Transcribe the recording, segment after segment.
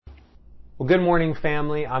Well, good morning,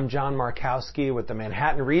 family. I'm John Markowski with the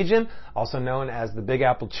Manhattan region, also known as the Big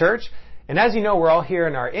Apple Church. And as you know, we're all here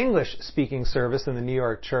in our English-speaking service in the New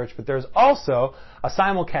York church, but there's also a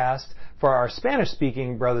simulcast for our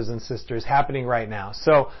Spanish-speaking brothers and sisters happening right now.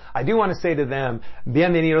 So I do want to say to them,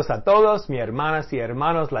 bienvenidos a todos, mi hermanas y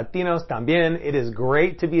hermanos latinos también. It is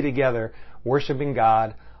great to be together worshiping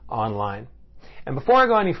God online. And before I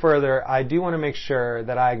go any further, I do want to make sure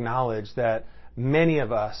that I acknowledge that many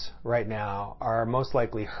of us right now are most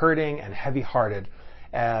likely hurting and heavy-hearted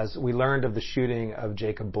as we learned of the shooting of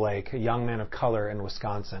Jacob Blake, a young man of color in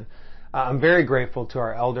Wisconsin. I'm very grateful to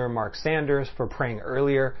our elder, Mark Sanders, for praying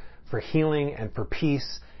earlier for healing and for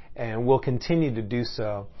peace, and will continue to do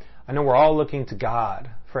so. I know we're all looking to God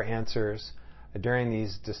for answers during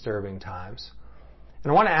these disturbing times.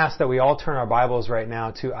 And I want to ask that we all turn our Bibles right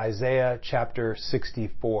now to Isaiah chapter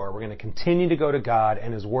 64. We're going to continue to go to God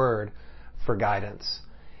and His Word for guidance.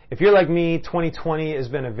 If you're like me, 2020 has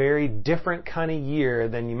been a very different kind of year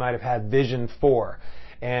than you might have had vision for.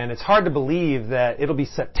 And it's hard to believe that it'll be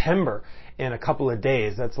September in a couple of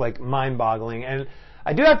days. That's like mind-boggling. And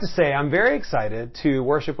I do have to say, I'm very excited to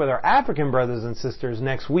worship with our African brothers and sisters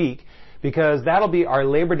next week, because that'll be our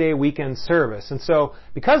Labor Day weekend service. And so,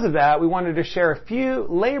 because of that, we wanted to share a few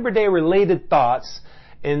Labor Day related thoughts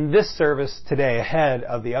in this service today ahead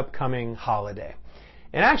of the upcoming holiday.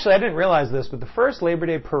 And actually, I didn't realize this, but the first Labor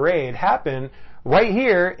Day parade happened right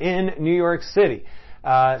here in New York City,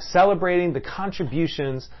 celebrating the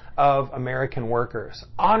contributions of American workers,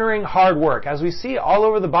 honoring hard work, as we see all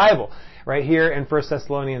over the Bible. Right here in 1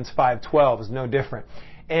 Thessalonians 5:12 is no different.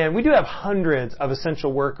 And we do have hundreds of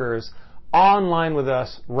essential workers online with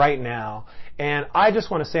us right now. And I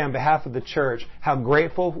just want to say on behalf of the church how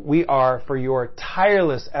grateful we are for your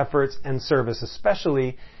tireless efforts and service,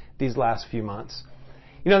 especially these last few months.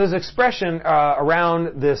 You know, there's an expression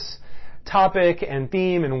around this topic and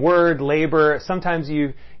theme and word, labor. Sometimes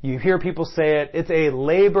you hear people say it. It's a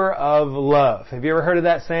labor of love. Have you ever heard of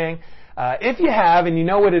that saying? If you have and you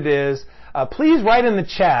know what it is, please write in the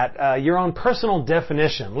chat your own personal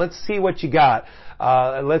definition. Let's see what you got.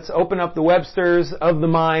 Let's open up the Webster's of the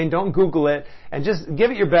mind. Don't Google it. And just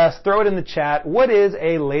give it your best. Throw it in the chat. What is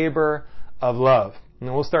a labor of love?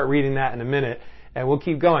 And we'll start reading that in a minute. And we'll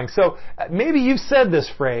keep going. So maybe you've said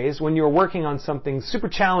this phrase when you were working on something super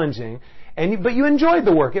challenging, but you enjoyed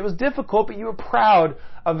the work. It was difficult, but you were proud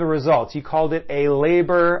of the results. You called it a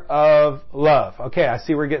labor of love. Okay, I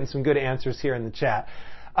see we're getting some good answers here in the chat.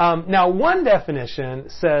 Now, one definition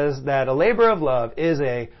says that a labor of love is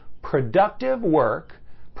a productive work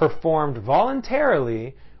performed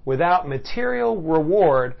voluntarily without material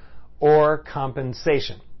reward or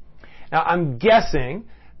compensation. Now, I'm guessing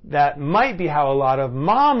that might be how a lot of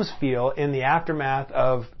moms feel in the aftermath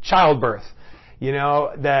of childbirth. You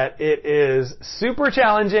know, that it is super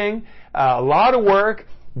challenging, a lot of work,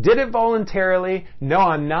 did it voluntarily. No,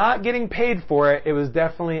 I'm not getting paid for it. It was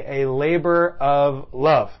definitely a labor of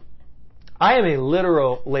love. I am a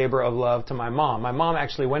literal labor of love to my mom. My mom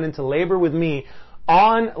actually went into labor with me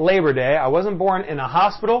on Labor Day. I wasn't born in a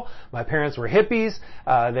hospital. My parents were hippies.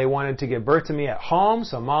 They wanted to give birth to me at home,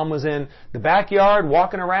 so Mom was in the backyard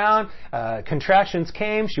walking around. Contractions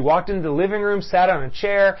came. She walked into the living room, sat on a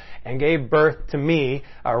chair, and gave birth to me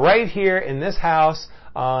right here in this house.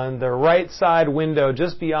 On the right side window,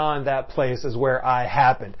 just beyond that place, is where I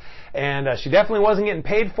happened. And she definitely wasn't getting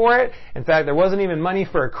paid for it. In fact, there wasn't even money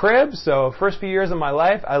for a crib. So first few years of my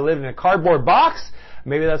life, I lived in a cardboard box.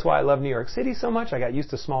 Maybe that's why I love New York City so much. I got used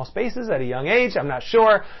to small spaces at a young age. I'm not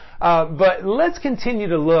sure. But let's continue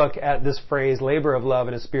to look at this phrase, labor of love,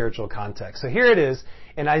 in a spiritual context. So here it is.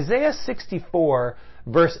 In Isaiah 64,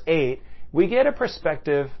 verse 8, we get a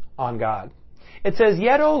perspective on God. It says,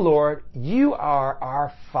 "Yet, O Lord, you are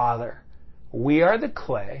our Father. We are the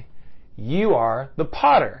clay. You are the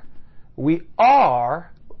potter. We are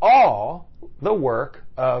all the work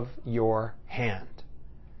of your hand."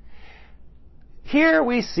 Here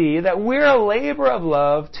we see that we're a labor of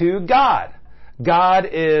love to God. God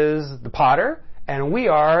is the potter, and we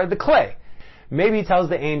are the clay. Maybe He tells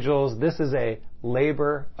the angels this is a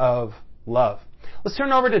labor of love. Let's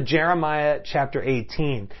turn over to Jeremiah chapter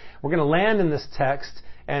 18. We're going to land in this text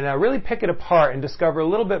and really pick it apart and discover a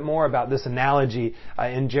little bit more about this analogy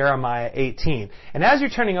in Jeremiah 18. And as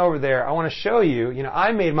you're turning over there, I want to show you,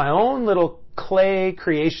 I made my own little clay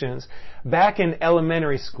creations back in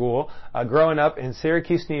elementary school, growing up in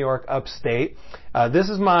Syracuse, New York, upstate. This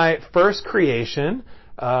is my first creation.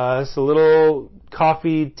 It's a little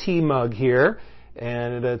coffee tea mug here,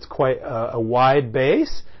 and it's quite a wide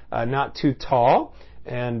base, not too tall.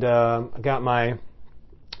 And I got my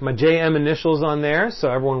my JM initials on there so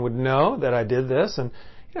everyone would know that I did this, and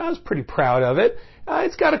I was pretty proud of it.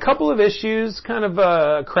 It's got a couple of issues, kind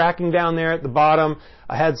of cracking down there at the bottom.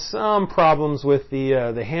 I had some problems with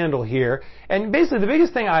the handle here. And basically the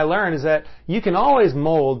biggest thing I learned is that you can always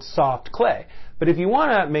mold soft clay. But if you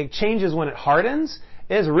want to make changes when it hardens,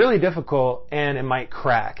 it's really difficult and it might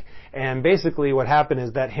crack. And basically what happened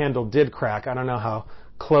is that handle did crack. I don't know how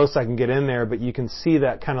close I can get in there, but you can see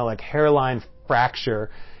that kind of like hairline fracture.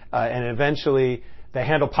 And eventually the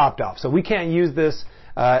handle popped off. So we can't use this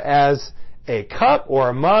as a cup or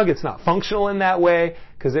a mug. It's not functional in that way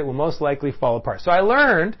because it will most likely fall apart. So I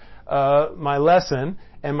learned my lesson,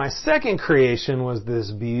 and my second creation was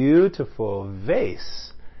this beautiful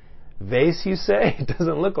vase. Vase, you say? It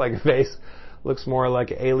doesn't look like a vase. It looks more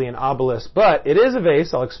like an alien obelisk, but it is a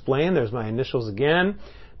vase. I'll explain. There's my initials again,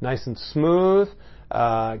 nice and smooth.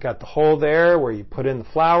 Got the hole there where you put in the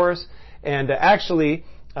flowers, and actually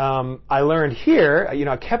I learned here,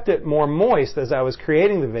 I kept it more moist as I was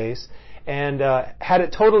creating the vase, and had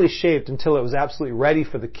it totally shaped until it was absolutely ready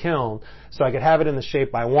for the kiln so I could have it in the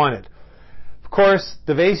shape I wanted. Of course,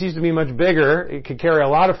 the vase used to be much bigger. It could carry a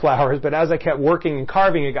lot of flowers, but as I kept working and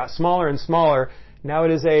carving, it got smaller and smaller. Now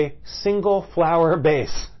it is a single flower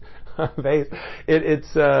base.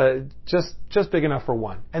 It's just big enough for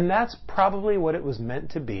one. And that's probably what it was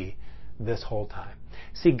meant to be this whole time.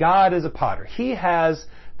 See, God is a potter. He has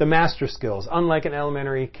the master skills. Unlike an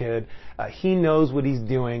elementary kid, he knows what he's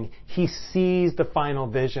doing. He sees the final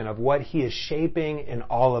vision of what he is shaping in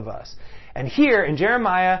all of us. And here in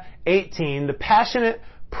Jeremiah 18, the passionate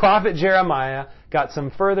prophet Jeremiah got some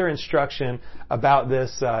further instruction about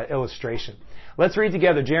this illustration. Let's read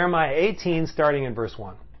together Jeremiah 18, starting in verse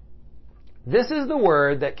 1. This is the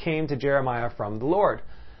word that came to Jeremiah from the Lord.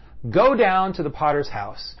 Go down to the potter's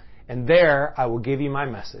house, and there I will give you my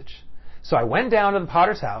message. So I went down to the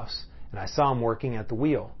potter's house, and I saw him working at the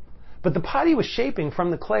wheel. But the pot he was shaping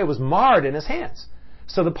from the clay was marred in his hands.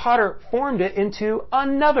 So the potter formed it into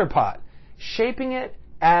another pot, shaping it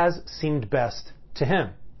as seemed best to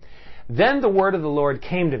him. Then the word of the Lord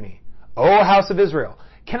came to me. O house of Israel,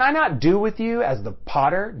 can I not do with you as the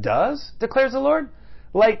potter does, declares the Lord?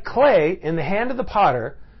 Like clay in the hand of the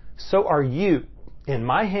potter, so are you in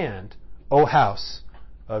my hand, O house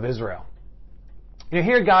of Israel.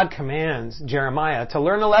 Here God commands Jeremiah to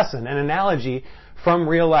learn a lesson, an analogy from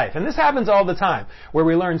real life. And this happens all the time, where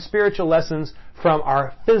we learn spiritual lessons from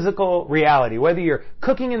our physical reality. Whether you're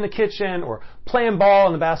cooking in the kitchen or playing ball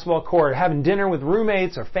on the basketball court or having dinner with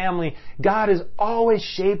roommates or family, God is always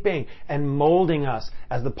shaping and molding us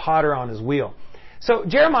as the potter on his wheel. So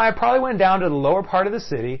Jeremiah probably went down to the lower part of the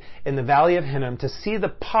city in the valley of Hinnom to see the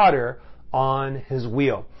potter on his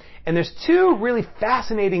wheel. And there's two really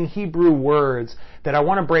fascinating Hebrew words that I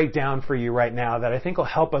want to break down for you right now that I think will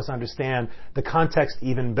help us understand the context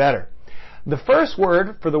even better. The first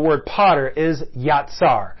word for the word potter is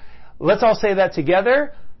yatsar. Let's all say that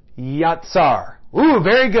together. Yatsar. Ooh,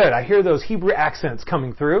 very good. I hear those Hebrew accents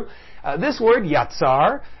coming through. This word,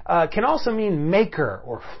 yatsar, can also mean maker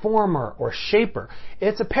or former or shaper.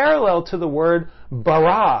 It's a parallel to the word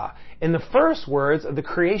bara in the first words of the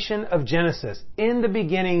creation of Genesis. In the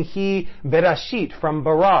beginning, he, berashit, from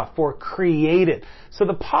bara, for created. So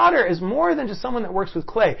the potter is more than just someone that works with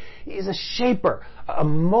clay. He's a shaper, a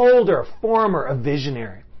molder, a former, a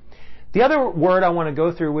visionary. The other word I want to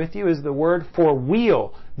go through with you is the word for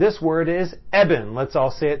wheel. This word is eben. Let's all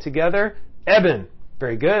say it together. Eben.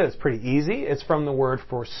 Very good. It's pretty easy. It's from the word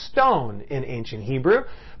for stone in ancient Hebrew.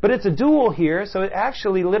 But it's a dual here, so it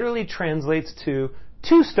actually literally translates to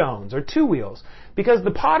two stones or two wheels. Because the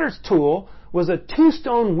potter's tool was a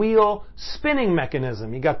two-stone wheel spinning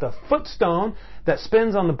mechanism. You got the foot stone that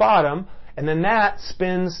spins on the bottom, and then that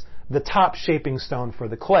spins the top shaping stone for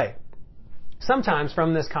the clay. Sometimes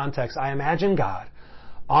from this context, I imagine God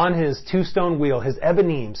on his two-stone wheel, his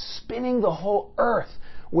ebenim, spinning the whole earth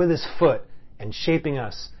with his foot and shaping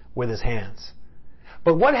us with his hands.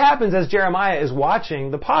 But what happens as Jeremiah is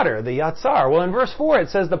watching the potter, the yatsar? Well, in verse 4 it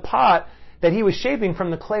says the pot that he was shaping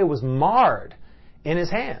from the clay was marred in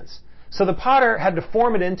his hands. So the potter had to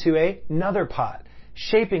form it into another pot,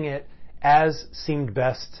 shaping it as seemed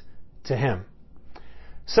best to him.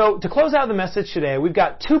 So to close out the message today, we've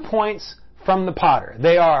got 2 points from the potter.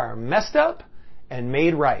 They are messed up and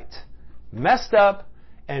made right. Messed up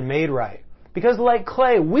and made right. Because like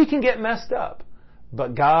clay, we can get messed up,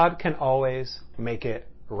 but God can always make it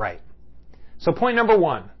right. So point number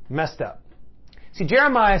 1, messed up. See,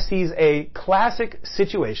 Jeremiah sees a classic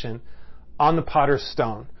situation on the potter's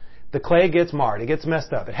stone. The clay gets marred. It gets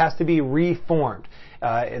messed up. It has to be reformed.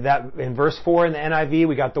 That in verse 4 in the NIV,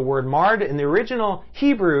 we got the word marred. In the original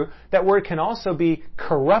Hebrew, that word can also be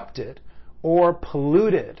corrupted or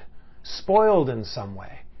polluted, spoiled in some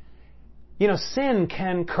way. Sin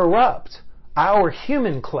can corrupt our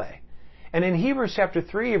human clay. And in Hebrews chapter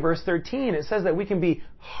 3, verse 13, it says that we can be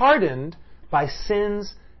hardened by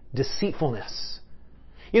sin's deceitfulness.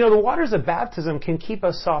 The waters of baptism can keep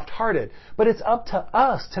us soft-hearted, but it's up to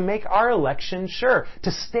us to make our election sure,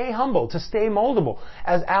 to stay humble, to stay moldable.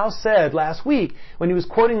 As Al said last week when he was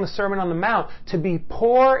quoting the Sermon on the Mount, to be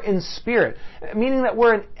poor in spirit, meaning that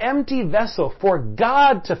we're an empty vessel for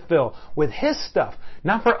God to fill with His stuff,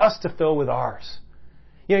 not for us to fill with ours.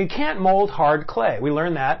 You can't mold hard clay. We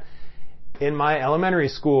learned that in my elementary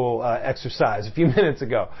school exercise a few minutes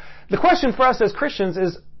ago. The question for us as Christians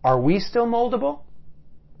is, are we still moldable?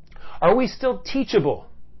 Are we still teachable?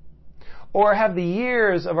 Or have the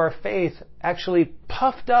years of our faith actually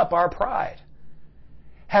puffed up our pride?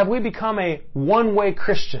 Have we become a one-way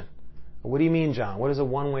Christian? What do you mean, John? What is a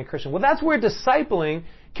one-way Christian? Well, that's where discipling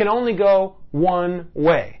can only go one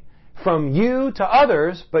way. From you to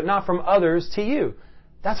others, but not from others to you.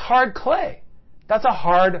 That's hard clay. That's a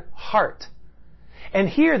hard heart. And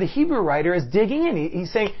here the Hebrew writer is digging in.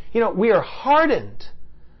 He's saying, we are hardened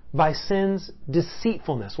by sin's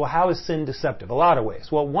deceitfulness. Well, how is sin deceptive? A lot of ways.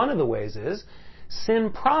 Well, one of the ways is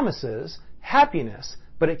sin promises happiness,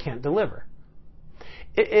 but it can't deliver.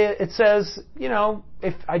 It says,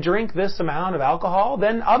 if I drink this amount of alcohol,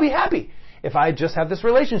 then I'll be happy. If I just have this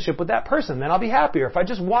relationship with that person, then I'll be happy. Or if I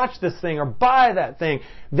just watch this thing or buy that thing,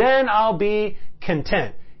 then I'll be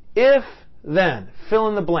content. If then, fill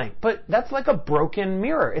in the blank. But that's like a broken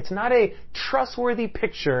mirror. It's not a trustworthy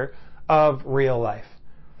picture of real life.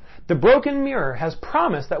 The broken mirror has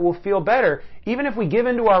promised that we'll feel better even if we give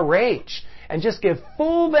into our rage and just give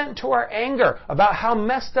full vent to our anger about how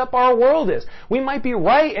messed up our world is. We might be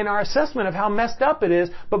right in our assessment of how messed up it is,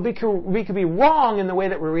 but we could be wrong in the way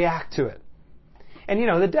that we react to it. And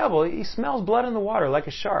the devil, he smells blood in the water like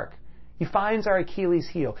a shark. He finds our Achilles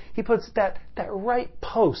heel. He puts that right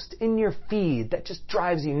post in your feed that just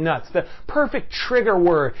drives you nuts. The perfect trigger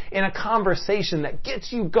word in a conversation that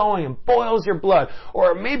gets you going and boils your blood.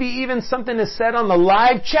 Or maybe even something is said on the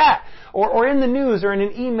live chat or in the news or in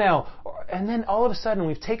an email. And then all of a sudden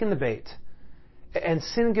we've taken the bait. And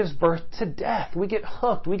sin gives birth to death. We get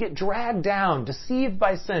hooked. We get dragged down, deceived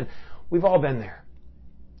by sin. We've all been there.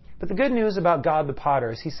 But the good news about God the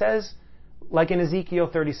potter is He says, like in Ezekiel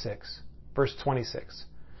 36, verse 26,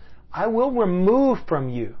 I will remove from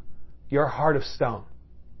you your heart of stone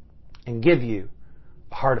and give you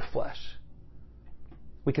a heart of flesh.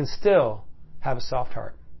 We can still have a soft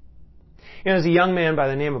heart. As a young man by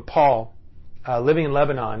the name of Paul, living in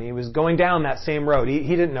Lebanon, he was going down that same road. He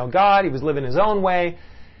didn't know God. He was living his own way,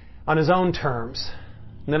 on his own terms.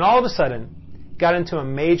 And then all of a sudden, got into a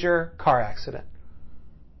major car accident.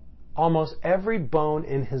 Almost every bone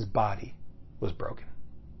in his body was broken.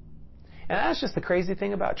 And that's just the crazy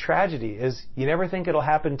thing about tragedy, is you never think it'll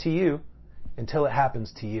happen to you until it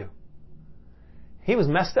happens to you. He was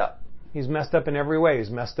messed up. He's messed up in every way. He's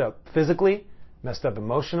messed up physically, messed up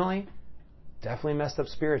emotionally, definitely messed up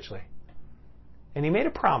spiritually. And he made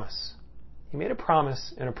a promise. He made a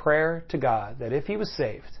promise in a prayer to God that if he was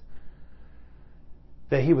saved,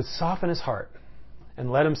 that he would soften his heart and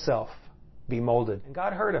let himself be molded. And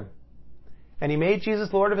God heard him. And He made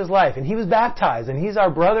Jesus Lord of his life. And he was baptized. And he's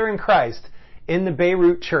our brother in Christ in the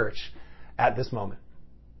Beirut church at this moment.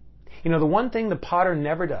 The one thing the potter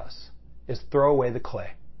never does is throw away the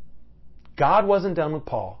clay. God wasn't done with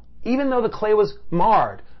Paul. Even though the clay was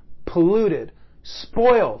marred, polluted,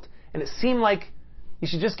 spoiled, and it seemed like you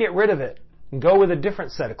should just get rid of it and go with a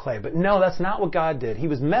different set of clay. But no, that's not what God did. He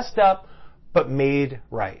was messed up, but made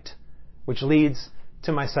right. Which leads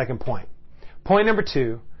to my second point. Point number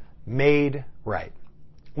 2, made right.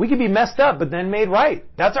 We could be messed up, but then made right.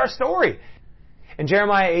 That's our story. In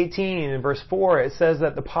Jeremiah 18, in verse 4, it says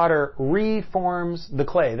that the potter reforms the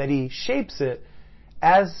clay, that he shapes it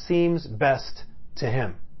as seems best to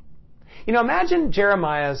him. Imagine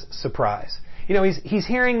Jeremiah's surprise. He's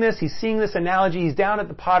hearing this, he's seeing this analogy, he's down at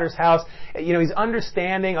the potter's house, he's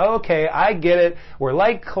understanding, okay, I get it, we're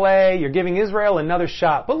like clay, you're giving Israel another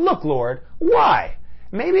shot. But look, Lord, why?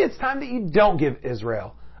 Maybe it's time that you don't give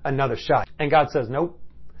Israel another shot. And God says, nope.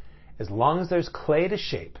 As long as there's clay to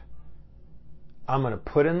shape, I'm going to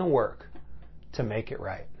put in the work to make it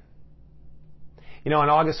right. On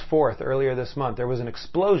August 4th, earlier this month, there was an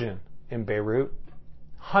explosion in Beirut.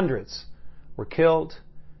 Hundreds were killed.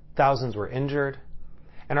 Thousands were injured.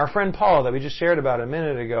 And our friend Paul, that we just shared about a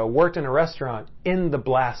minute ago, worked in a restaurant in the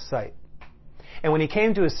blast site. And when he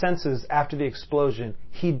came to his senses after the explosion,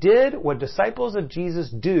 he did what disciples of Jesus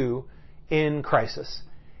do in crisis.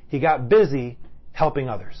 He got busy helping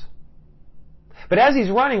others. But as he's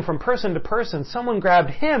running from person to person, someone grabbed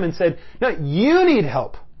him and said, "No, you need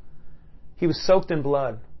help." He was soaked in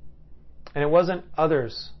blood. And it wasn't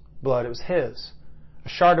others' blood, it was his. A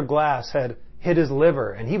shard of glass had hit his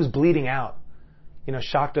liver and he was bleeding out.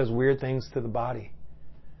 Shock does weird things to the body.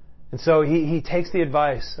 And so he takes the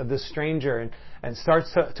advice of this stranger and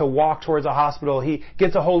starts to walk towards a hospital. He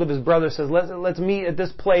gets a hold of his brother, says, let's meet at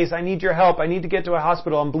this place. I need your help. I need to get to a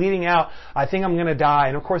hospital. I'm bleeding out. I think I'm going to die.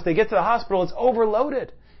 And of course, they get to the hospital. It's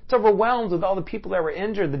overloaded. It's overwhelmed with all the people that were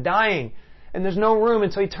injured, the dying. And there's no room.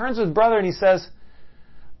 And so he turns to his brother and he says,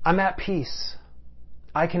 "I'm at peace.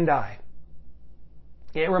 I can die."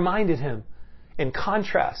 It reminded him, in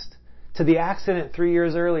contrast to the accident 3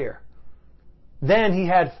 years earlier. Then he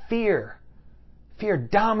had fear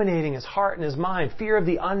dominating his heart and his mind, fear of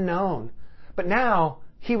the unknown. But now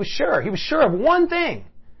he was sure of one thing,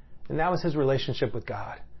 and that was his relationship with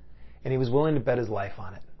God. And he was willing to bet his life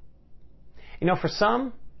on it. For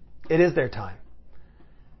some, it is their time.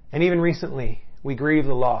 And even recently, we grieve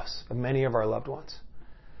the loss of many of our loved ones.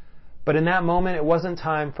 But in that moment, it wasn't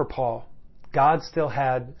time for Paul. God still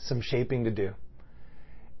had some shaping to do.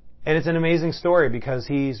 And it's an amazing story because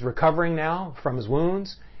he's recovering now from his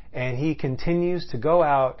wounds and he continues to go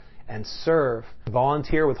out and serve,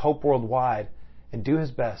 volunteer with Hope Worldwide, and do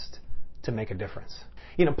his best to make a difference.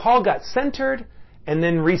 Paul got centered and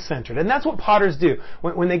then recentered. And that's what potters do.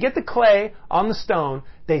 When they get the clay on the stone,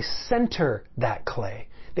 they center that clay.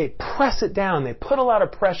 They press it down. They put a lot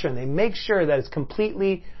of pressure and they make sure that it's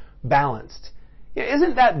completely balanced.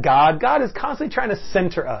 Isn't that God? God is constantly trying to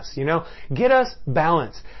center us, get us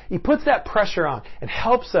balanced. He puts that pressure on and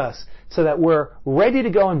helps us so that we're ready to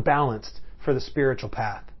go and balanced for the spiritual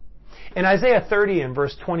path. In Isaiah 30 and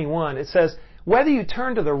verse 21, it says, "Whether you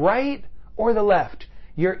turn to the right or the left,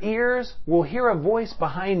 your ears will hear a voice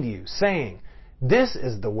behind you saying, 'This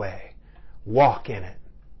is the way, walk in it.'"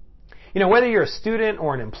 Whether you're a student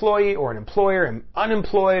or an employee or an employer, and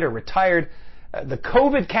unemployed or retired, the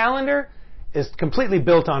COVID calendar is completely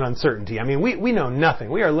built on uncertainty. We know nothing.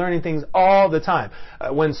 We are learning things all the time.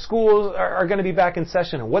 When schools are going to be back in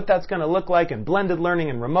session and what that's going to look like, and blended learning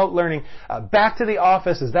and remote learning, back to the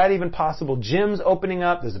office, is that even possible? Gyms opening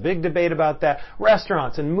up, there's a big debate about that.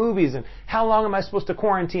 Restaurants and movies, and how long am I supposed to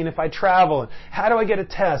quarantine if I travel, and how do I get a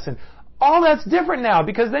test? And all that's different now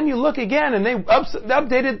because then you look again and they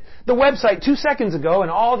updated the website 2 seconds ago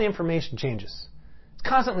and all the information changes. It's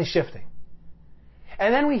constantly shifting.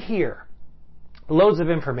 And then we hear loads of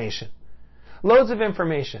information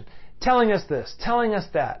telling us this, telling us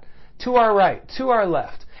that, to our right, to our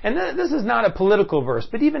left. And this is not a political verse,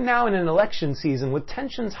 but even now in an election season with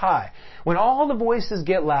tensions high, when all the voices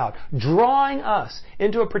get loud, drawing us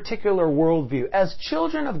into a particular worldview, as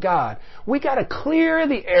children of God, we got to clear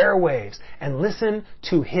the airwaves and listen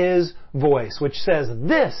to His voice, which says,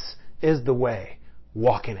 "This is the way,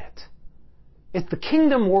 walk in it." It's the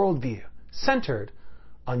kingdom worldview centered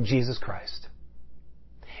on Jesus Christ.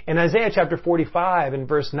 In Isaiah chapter 45 and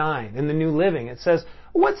verse 9, in the New Living, it says,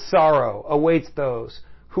 "What sorrow awaits those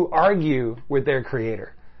who argue with their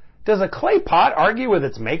Creator? Does a clay pot argue with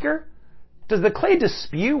its maker? Does the clay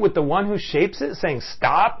dispute with the one who shapes it, saying,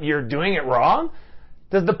 'Stop, you're doing it wrong'?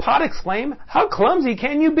 Does the pot exclaim, 'How clumsy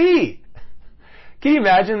can you be?'" Can you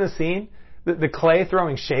imagine the scene? The clay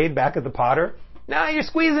throwing shade back at the potter. "Nah, you're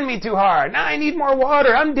squeezing me too hard. Nah, I need more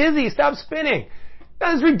water. I'm dizzy. Stop spinning."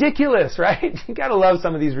 That is ridiculous, right? You gotta love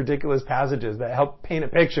some of these ridiculous passages that help paint a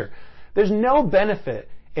picture. There's no benefit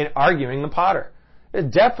in arguing the potter. There's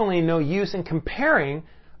definitely no use in comparing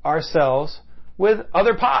ourselves with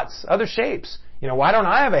other pots, other shapes. Why don't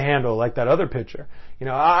I have a handle like that other pitcher?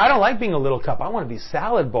 I don't like being a little cup. I want to be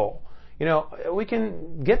salad bowl. We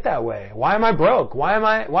can get that way. Why am I broke? Why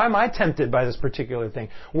am I tempted by this particular thing?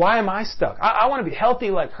 Why am I stuck? I want to be healthy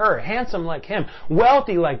like her, handsome like him,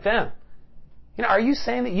 wealthy like them. Are you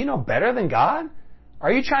saying that you know better than God?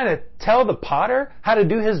 Are you trying to tell the potter how to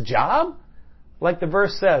do his job? Like the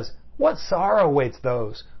verse says, what sorrow awaits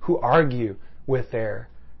those who argue with their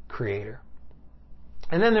Creator?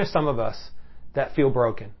 And then there's some of us that feel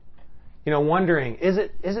broken. Wondering, is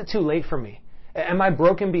it too late for me? Am I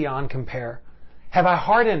broken beyond compare? Have I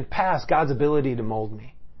hardened past God's ability to mold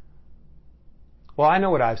me? Well, I know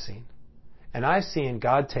what I've seen. And I've seen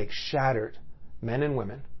God take shattered men and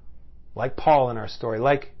women, like Paul in our story,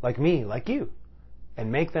 like me, like you,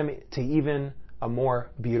 and make them to even a more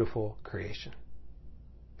beautiful creation.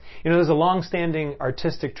 There's a long-standing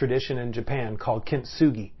artistic tradition in Japan called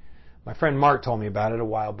kintsugi. My friend Mark told me about it a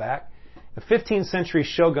while back. A 15th century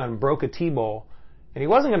shogun broke a tea bowl, and he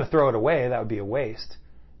wasn't going to throw it away. That would be a waste.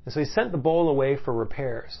 And so he sent the bowl away for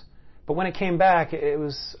repairs. But when it came back, it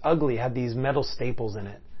was ugly, had these metal staples in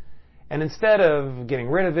it. And instead of getting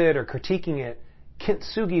rid of it or critiquing it,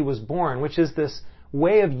 kintsugi was born, which is this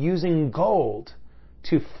way of using gold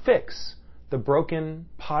to fix the broken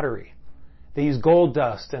pottery. They use gold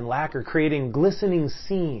dust and lacquer, creating glistening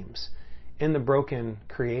seams in the broken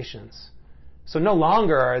creations. So no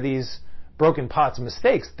longer are these broken pots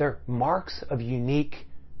mistakes. They're marks of unique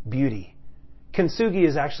beauty. Kintsugi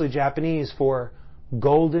is actually Japanese for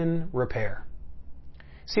golden repair.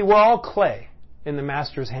 See, we're all clay in the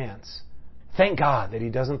Master's hands. Thank God that He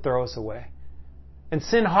doesn't throw us away. And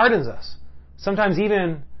sin hardens us. Sometimes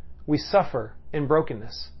even we suffer in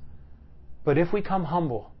brokenness. But if we come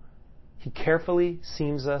humble, He carefully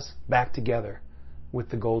seams us back together with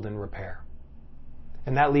the golden repair.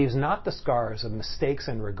 And that leaves not the scars of mistakes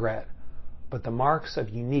and regret, but the marks of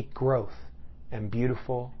unique growth and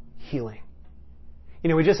beautiful healing. You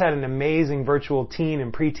know, we just had an amazing virtual teen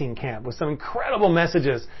and preteen camp with some incredible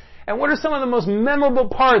messages. And what are some of the most memorable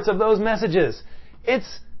parts of those messages?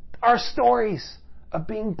 It's our stories of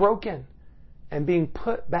being broken and being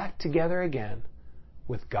put back together again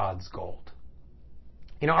with God's gold.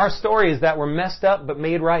 You know, our story is that we're messed up but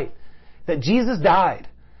made right. That Jesus died,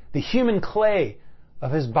 the human clay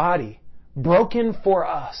of His body, broken for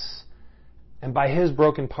us. And by His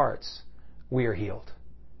broken parts, we are healed.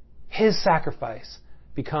 His sacrifice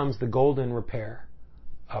becomes the golden repair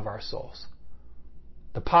of our souls.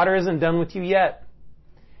 The potter isn't done with you yet.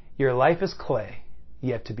 Your life is clay,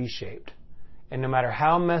 yet to be shaped. And no matter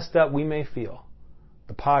how messed up we may feel,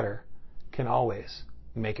 the potter can always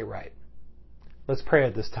make it right. Let's pray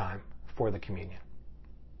at this time for the communion.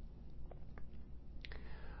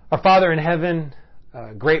 Our Father in heaven,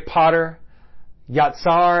 great potter,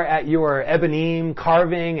 Yatsar, at your Ebenim,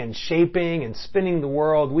 carving and shaping and spinning the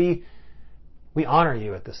world, we honor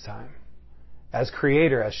you at this time as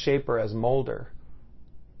creator, as shaper, as molder,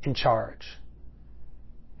 in charge.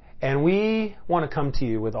 And we want to come to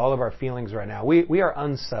you with all of our feelings right now. We are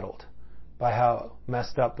unsettled by how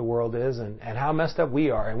messed up the world is and how messed up we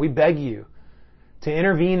are. And we beg you to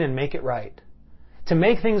intervene and make it right. To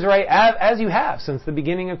make things right as you have since the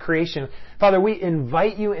beginning of creation. Father, we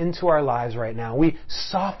invite you into our lives right now. We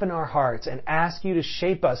soften our hearts and ask you to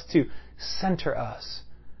shape us, to center us.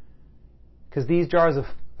 Because these jars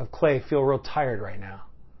of clay feel real tired right now.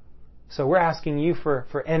 So we're asking you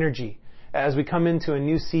for energy as we come into a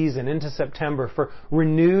new season, into September, for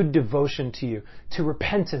renewed devotion to you, to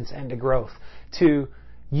repentance and to growth, to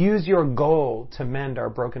use your gold to mend our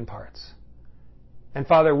broken parts. And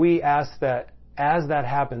Father, we ask that as that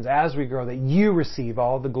happens, as we grow, that you receive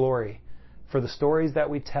all the glory for the stories that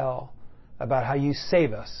we tell about how you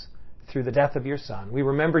save us through the death of your Son. We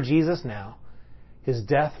remember Jesus now, His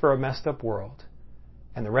death for a messed up world,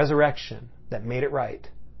 and the resurrection that made it right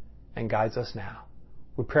and guides us now.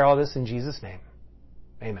 We pray all this in Jesus' name.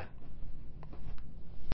 Amen.